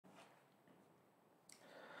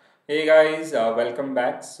Hey guys, welcome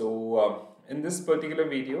back. In this particular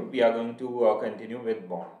video, we are going to continue with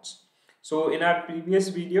bonds. So, in our previous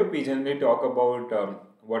video, we generally talk about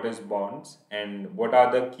what is bonds and what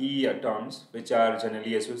are the key terms which are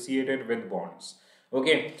generally associated with bonds.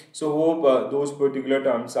 Okay, so hope those particular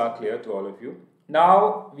terms are clear to all of you.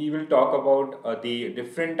 Now, we will talk about the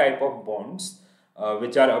different type of bonds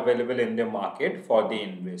which are available in the market for the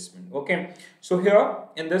investment. Okay, so here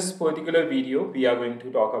in this particular video we are going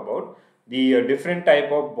to talk about the different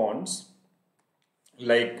type of bonds.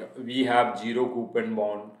 Like we have zero coupon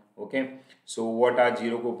bond. Okay, so what are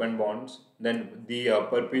zero coupon bonds? Then the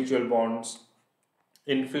perpetual bonds,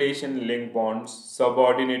 inflation linked bonds,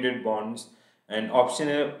 subordinated bonds, and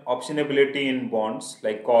optionability in bonds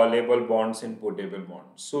like callable bonds and putable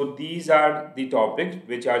bonds. So these are the topics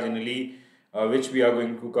which are generally which we are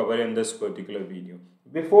going to cover in this particular video.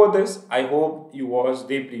 Before this, I hope you watched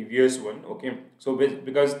the previous one. Okay, so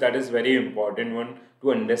because that is very important one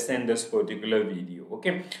to understand this particular video.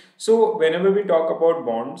 Okay, so whenever we talk about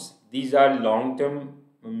bonds, these are long term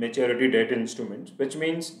maturity debt instruments, which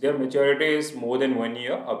means their maturity is more than 1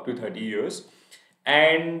 year up to 30 years.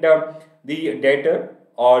 And the debtor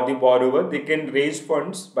or the borrower, they can raise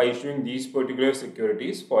funds by issuing these particular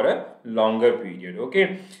securities for a longer period.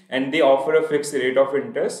 Okay, and they offer a fixed rate of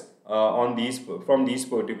interest on these from these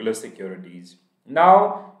particular securities.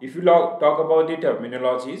 Now, if you talk about the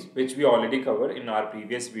terminologies which we already covered in our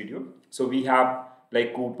previous video, so we have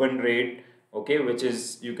like coupon rate, okay, which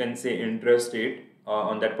is you can say interest rate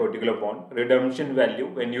on that particular bond, redemption value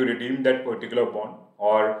when you redeem that particular bond,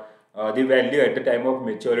 or the value at the time of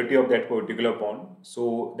maturity of that particular bond,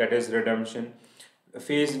 so that is redemption.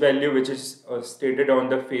 Face value, which is stated on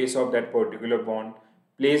the face of that particular bond.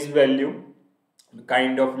 Place value, the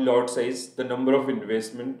kind of lot size, the number of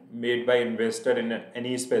investment made by investor in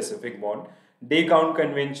any specific bond. Day count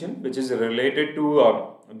convention, which is related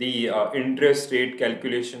to the interest rate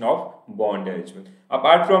calculation of bond as well.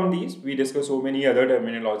 Apart from these, we discuss so many other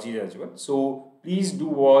terminologies as well. So please do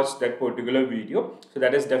watch that particular video. So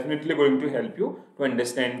that is definitely going to help you to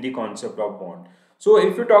understand the concept of bond. So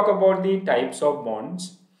if you talk about the types of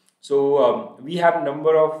bonds, so we have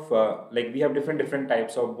number of like we have different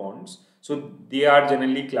types of bonds. So they are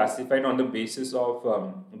generally classified on the basis of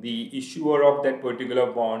the issuer of that particular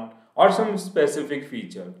bond or some specific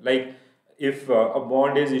feature. Like if a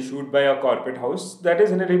bond is issued by a corporate house, that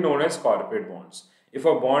is generally known as corporate bonds. If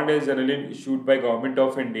a bond is generally issued by Government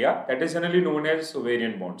of India, that is generally known as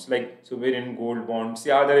sovereign bonds, like sovereign gold bonds,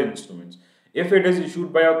 the other instruments. If it is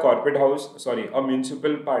issued by a corporate house, sorry, a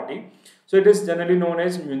municipal party, so it is generally known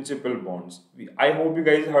as municipal bonds. I hope you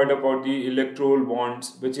guys heard about the electoral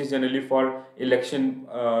bonds, which is generally for election,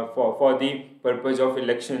 for the purpose of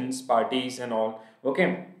elections, parties and all.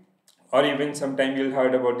 Okay, or even sometime you'll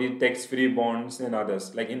heard about the tax-free bonds and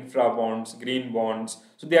others like infra bonds, green bonds.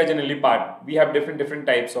 So they are generally part. We have different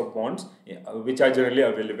types of bonds which are generally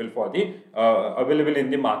available for the available in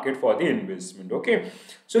the market for the investment. Okay,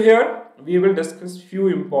 so here we will discuss few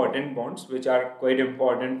important bonds which are quite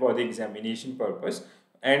important for the examination purpose.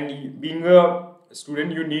 And being a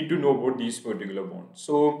student, you need to know about these particular bonds.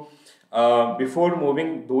 So before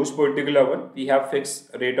moving those particular one, we have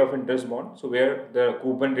fixed rate of interest bond. So where the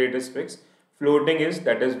coupon rate is fixed, floating is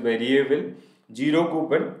that is variable, zero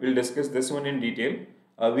coupon. We'll discuss this one in detail.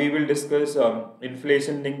 We will discuss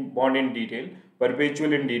inflation linked bond in detail,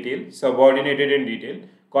 perpetual in detail, subordinated in detail.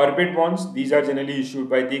 Corporate bonds, these are generally issued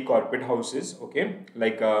by the corporate houses. Okay,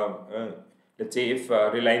 like let's say if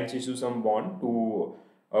Reliance issues some bond to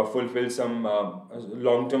fulfill some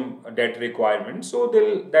long-term debt requirements. So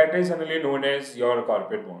that is generally known as your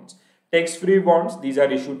corporate bonds. Tax-free bonds, these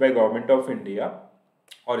are issued by Government of India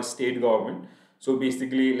or state government. So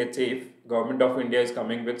basically, let's say if Government of India is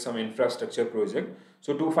coming with some infrastructure project,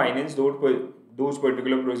 so to finance those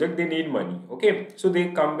particular project, they need money. Okay, so they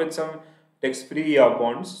come with some tax-free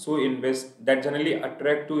bonds. So invest that generally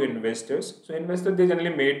attract to investors. So investors, they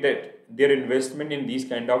generally made that their investment in these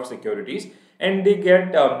kind of securities, and they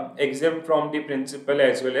get exempt from the principal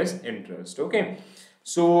as well as interest. Okay,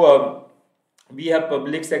 so we have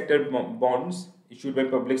public sector bonds issued by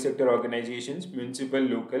public sector organizations, municipal,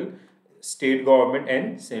 local, state government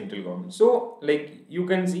and central government. So like you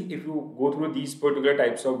can see, if you go through these particular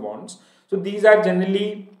types of bonds, so these are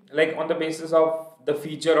generally like on the basis of the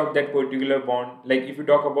feature of that particular bond. Like if you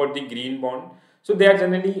talk about the green bond, so they are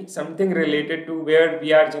generally something related to where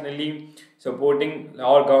we are generally supporting,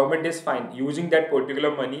 our government is fine using that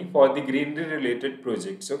particular money for the greenery related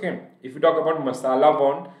projects. Okay, if you talk about masala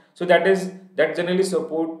bond, so that generally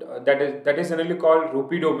support that is generally called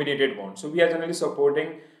rupee dominated bond. So we are generally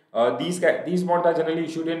supporting These bonds are generally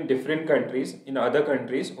issued in different countries, in other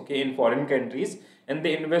countries, okay, in foreign countries, and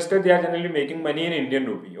the investor, they are generally making money in Indian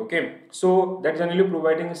rupee, okay. So that's generally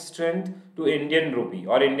providing strength to Indian rupee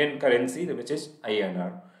or Indian currency, which is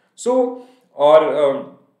INR. So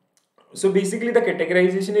or so basically the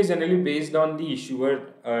categorization is generally based on the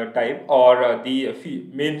issuer type or the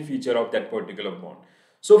main feature of that particular bond.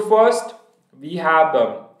 So first we have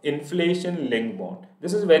inflation linked bond.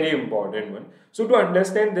 This is very important one. So to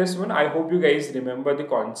understand this one, I hope you guys remember the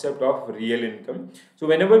concept of real income. So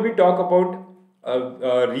whenever we talk about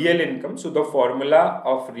real income, so the formula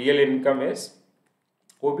of real income is,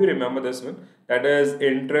 hope you remember this one, that is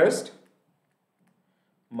interest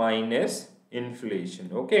minus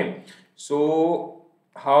inflation, okay. So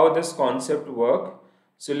how this concept work?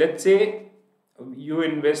 So let's say you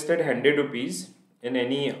invested 100 rupees in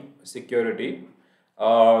any security.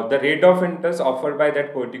 The rate of interest offered by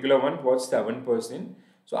that particular one was 7%.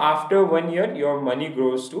 So after 1 year your money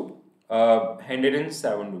grows to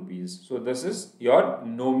 107 rupees. So this is your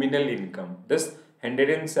nominal income. This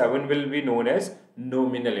 107 will be known as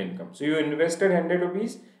nominal income. So you invested 100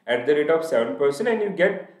 rupees at the rate of 7%, and you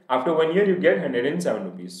get, after 1 year you get 107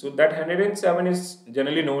 rupees. So that 107 is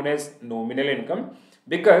generally known as nominal income,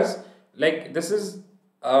 because like this is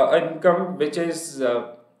income which is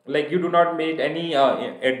like you do not make any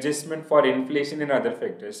adjustment for inflation and other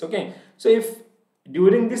factors, okay. So if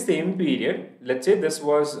during the same period, let's say this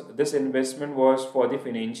investment was for the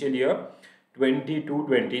financial year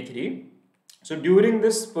 22-23. So during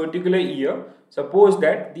this particular year, suppose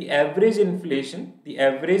that the average inflation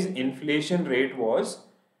rate was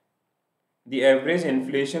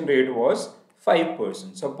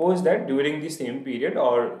 5%. Suppose that during the same period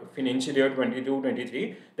or financial year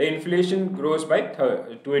 22-23, the inflation grows by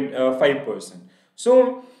 5%.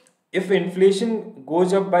 So if inflation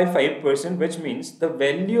goes up by 5%, which means the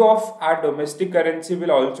value of our domestic currency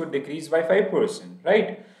will also decrease by 5%,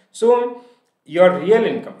 right? So your real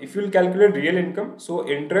income, if you will calculate real income, so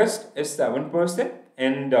interest is 7%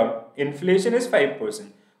 and inflation is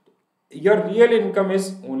 5%. Your real income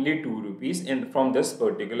is only 2 rupees from this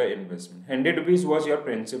particular investment. 100 rupees was your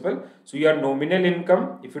principal. So your nominal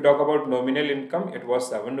income, if you talk about nominal income, it was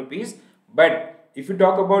 7 rupees. But if you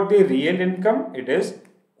talk about the real income, it is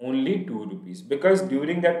only 2 rupees, because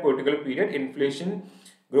during that particular period inflation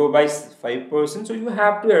grow by 5%. So you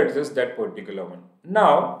have to adjust that particular one.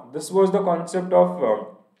 Now this was the concept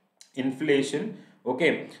of inflation,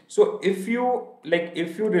 okay. So if you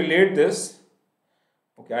relate this,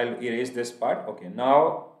 okay, I'll erase this part, okay.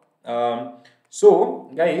 Now so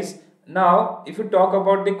guys, now if you talk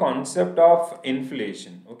about the concept of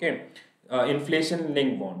inflation, okay, inflation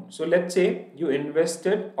linked bond. So let's say you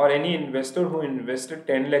invested, or any investor who invested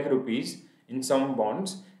 10 lakh rupees in some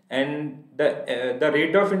bonds, and the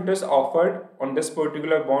rate of interest offered on this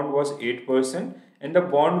particular bond was 8%, and the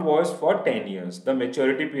bond was for 10 years. The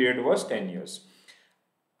maturity period was 10 years.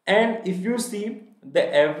 And if you see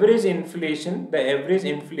the average inflation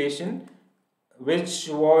which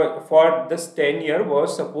was for this 10 year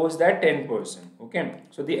was, suppose that 10%, okay.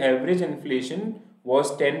 So the average inflation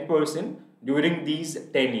was 10% during these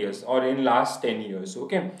 10 years or in last 10 years,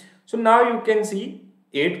 okay. So now you can see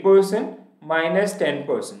 8% minus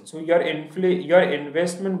 10%. So your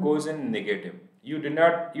investment goes in negative. You did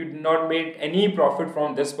not make any profit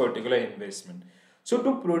from this particular investment. So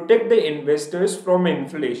to protect the investors from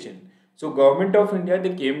inflation, so government of India,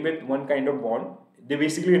 they came with one kind of bond. They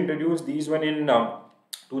basically introduced these one in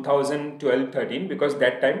 2012-13, because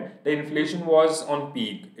that time the inflation was on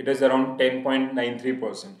peak. It is around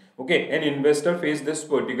 10.93%. Okay, an investor faced this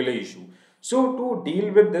particular issue. So to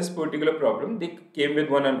deal with this particular problem, they came with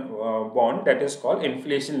one bond that is called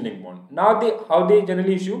inflation linked bond. Now how they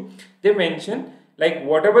generally issue, they mention like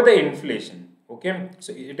whatever the inflation, okay.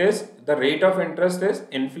 So it is the rate of interest is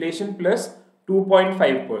inflation plus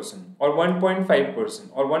 2.5% or 1.5%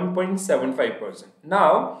 or 1.75%.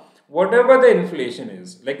 Now whatever the inflation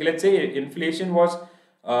is, like let's say inflation was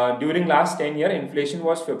during last 10 year inflation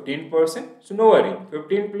was 15%. So no worry,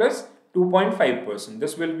 15 plus 2.5%,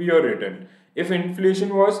 this will be your return. If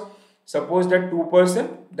inflation was, suppose that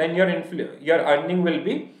 2%, then your earning will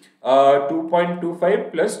be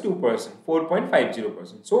 2.25 plus 2%,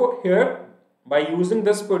 4.50%. So here, by using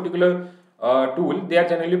this particular tool, they are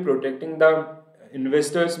generally protecting the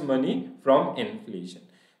investors' money from inflation.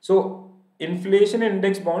 So inflation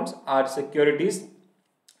index bonds are securities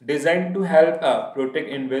designed to help protect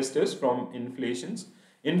investors from inflations.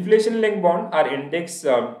 Inflation linked bond are indexed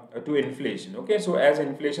to inflation, okay. So as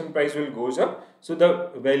inflation price will goes up, so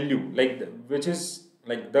the value which is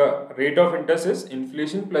like the rate of interest is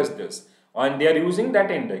inflation plus this, and they are using that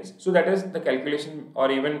index. So that is the calculation,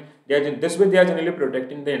 or even they are, this way they are generally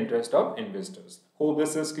protecting the interest of investors. Hope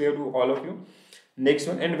this is clear to all of you. Next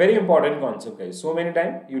one, and very important concept, guys. So many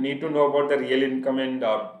times you need to know about the real income and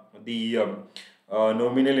the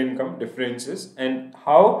nominal income differences, and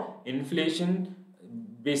how inflation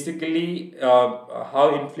basically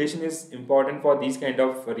how inflation is important for these kind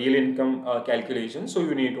of real income calculations. So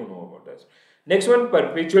you need to know about this. Next one,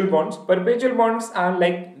 perpetual bonds. Perpetual bonds are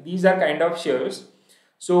like, these are kind of shares.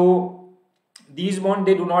 So these bonds,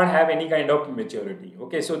 they do not have any kind of maturity.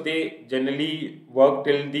 Okay, so they generally work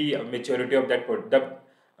till the maturity of that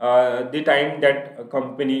the time that a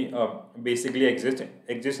company basically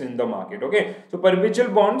exists in the market. Okay, so perpetual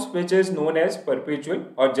bonds, which is known as perpetual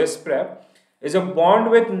or just prep, is a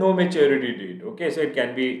bond with no maturity date. Okay, so it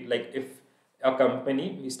can be like, if a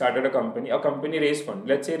company, we started a company raised fund,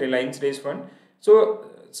 let's say Reliance raised fund.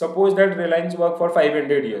 So suppose that Reliance work for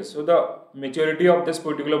 500 years, so the maturity of this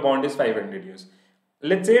particular bond is 500 years.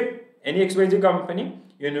 Let's say any XYZ company,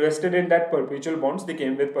 you invested in that perpetual bonds, they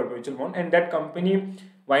came with perpetual bond, and that company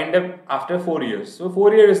wind up after 4 years. So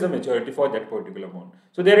 4 years is the maturity for that particular bond.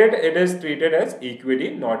 So there it is treated as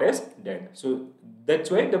equity, not as debt. So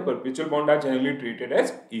that's why the perpetual bond are generally treated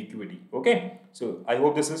as equity. Okay, so I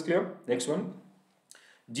hope this is clear. Next one,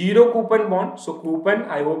 zero coupon bond. So coupon,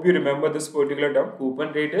 I hope you remember this particular term.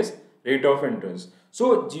 Coupon rate is rate of interest.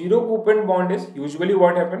 So zero coupon bond is usually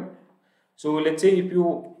what happen. So let's say if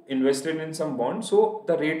you invested in some bond, so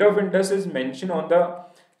the rate of interest is mentioned on the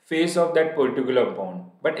face of that particular bond.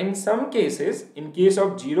 But in some cases, in case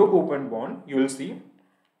of zero coupon bond, you will see,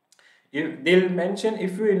 if they'll mention,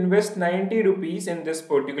 if you invest 90 rupees in this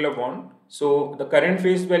particular bond, so the current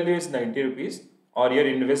face value is 90 rupees, or your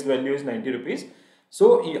invest value is 90 rupees.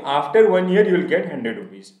 So after 1 year, you will get 100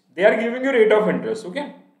 rupees. They are giving you rate of interest.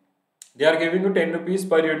 Okay, they are giving you 10 rupees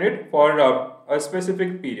per unit for a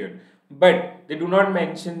specific period, but they do not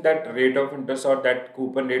mention that rate of interest or that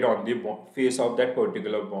coupon rate on the face of that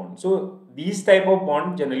particular bond. So these type of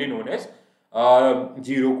bond generally known as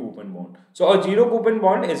zero coupon bond. So a zero coupon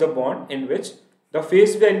bond is a bond in which the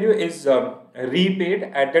face value is repaid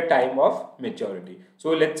at the time of maturity.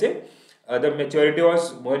 So let's say the maturity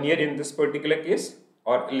was 1 year in this particular case,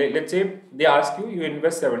 or let's say they ask you, you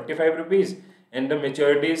invest 75 rupees and the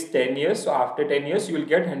maturity is 10 years. So after 10 years, you will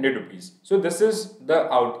get 100 rupees. So this is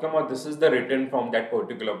the outcome, or this is the return from that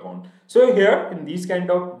particular bond. So here in these kind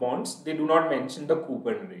of bonds, they do not mention the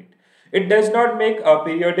coupon rate. It does not make a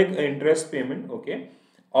periodic interest payment, okay,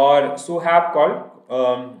 or so have called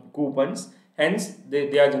coupons. Hence,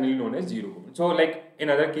 they are generally known as zero coupon. So like in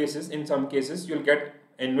other cases, in some cases, you'll get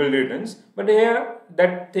annual returns, but here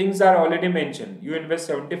that things are already mentioned. You invest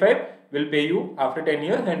 75, will pay you after 10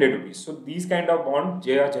 years 100 rupees. So these kind of bonds,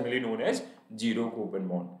 they are generally known as zero coupon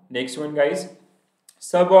bond. Next one, guys,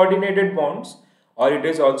 subordinated bonds, or it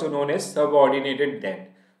is also known as subordinated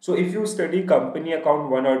debt. So if you study company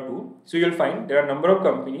account 1 or 2, so you'll find there are a number of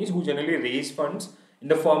companies who generally raise funds in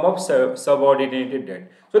the form of subordinated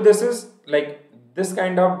debt. So this is like, this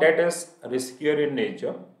kind of debt is riskier in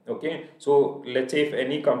nature. Okay, so let's say if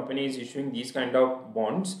any company is issuing these kind of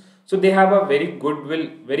bonds, so they have a very goodwill,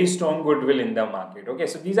 very strong goodwill in the market. Okay,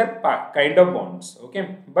 so these are kind of bonds.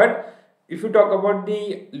 Okay, but if you talk about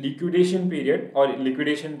the liquidation period or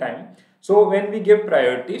liquidation time, so when we give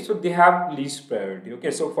priority, so they have least priority.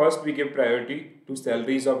 Okay, so first we give priority to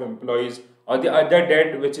salaries of employees or the other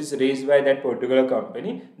debt which is raised by that particular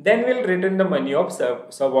company, then we'll return the money of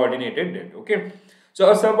subordinated debt. Okay, so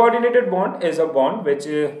a subordinated bond is a bond which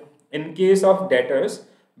in case of debtors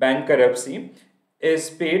bankruptcy is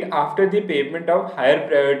paid after the payment of higher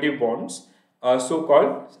priority bonds, so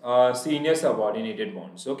called senior subordinated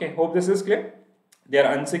bonds. Okay, hope this is clear. They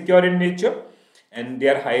are unsecured in nature and they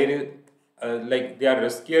are high, like they are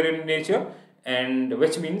riskier in nature, and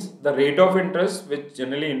which means the rate of interest which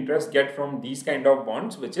generally interest get from these kind of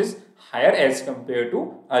bonds, which is higher as compared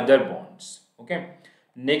to other bonds. Okay,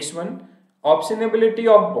 next one, optionability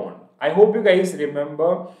of bond. I hope you guys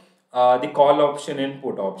remember the call option and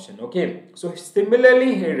put option. Okay, so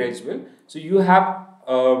similarly here as well, so you have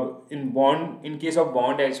in case of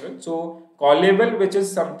bond as well, so callable, which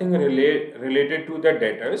is something related to the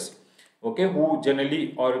debtors, okay, who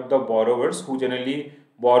generally, or the borrowers who generally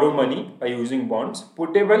borrow money by using bonds.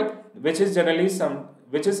 Putable, which is generally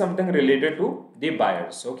something related to the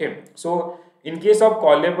buyers. Okay, so in case of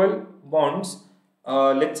callable bonds,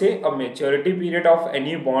 let's say a maturity period of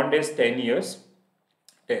any bond is 10 years.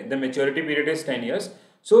 The maturity period is 10 years.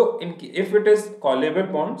 So if it is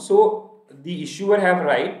callable bond, so the issuer have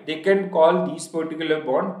right, they can call these particular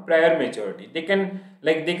bond prior maturity. They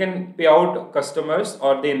can pay out customers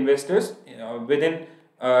or the investors within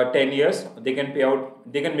 10 years. They can pay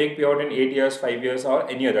out, they can make payout in 8 years, 5 years, or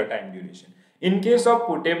any other time duration. In case of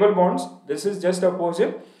putable bonds, this is just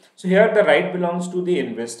opposite. So here the right belongs to the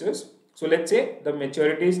investors. So let's say the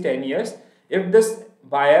maturity is 10 years. If this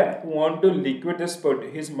buyer who want to liquid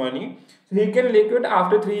his money, so he can liquid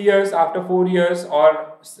after 3 years, after 4 years,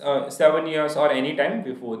 or 7 years, or any time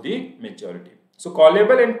before the maturity. So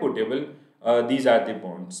callable and putable, these are the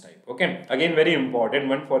bonds type. Okay, again very important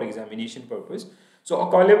one for examination purpose. So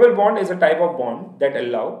a callable bond is a type of bond that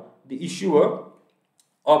allow the issuer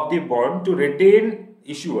of the bond to retain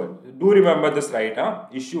issuer. Do remember this, right?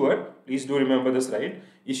 Issuer, please do remember this, right?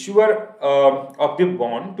 Issuer of the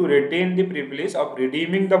bond to retain the privilege of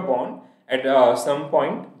redeeming the bond at some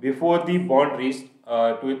point before the bond reached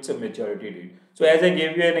to its maturity date. So as I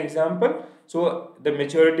gave you an example, so the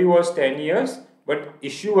maturity was 10 years, but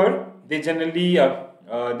issuer, they generally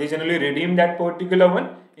redeem that particular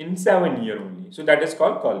one in 7 year only. So that is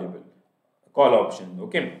called callable, call option.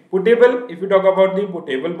 Okay, putable, if you talk about the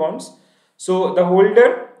putable bonds, so the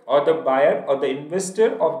holder or the buyer or the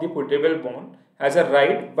investor of the putable bond has a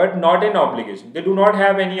right but not an obligation. They do not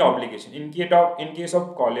have any obligation in case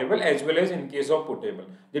of callable as well as in case of putable.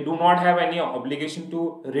 They do not have any obligation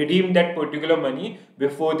to redeem that particular money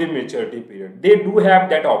before the maturity period. They do have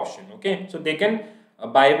that option. Okay, so they can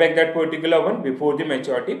buy back that particular one before the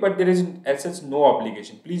maturity, but there is as such no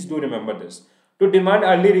obligation. Please do remember this. To demand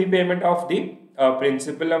early repayment of the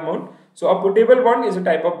principal amount. So a putable bond is a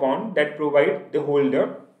type of bond that provide the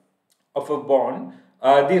holder of a bond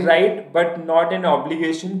the right but not an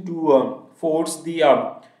obligation to force the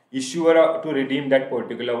issuer to redeem that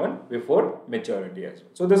particular one before maturity as well.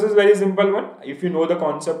 So this is very simple one. If you know the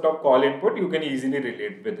concept of call input, you can easily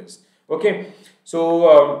relate with this. Okay,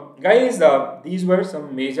 so guys, these were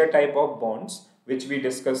some major type of bonds which we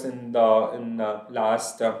discussed in the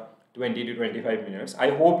last 20 to 25 minutes.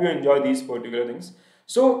 I hope you enjoy these particular things.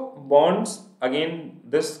 So bonds, again,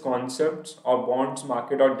 this concept of bonds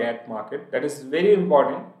market or debt market, that is very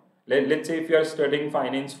important. Let's say if you are studying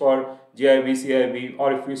finance for JIIB, CIIB,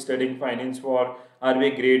 or if you're studying finance for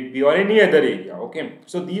RBI grade B or any other area. Okay,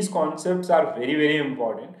 so these concepts are very, very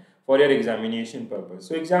important for your examination purpose.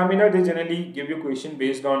 So examiner, they generally give you question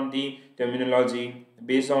based on the terminology,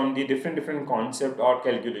 based on the different concept or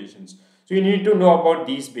calculations. So you need to know about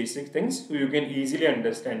these basic things so you can easily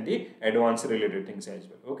understand the advanced related things as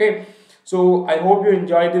well. Okay, so I hope you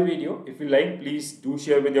enjoyed the video. If you like, please do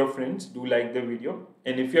share with your friends, do like the video,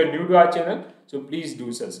 and if you are new to our channel, so please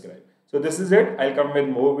do subscribe. So this is it. I'll come with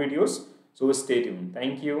more videos, so stay tuned.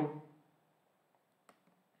 Thank you.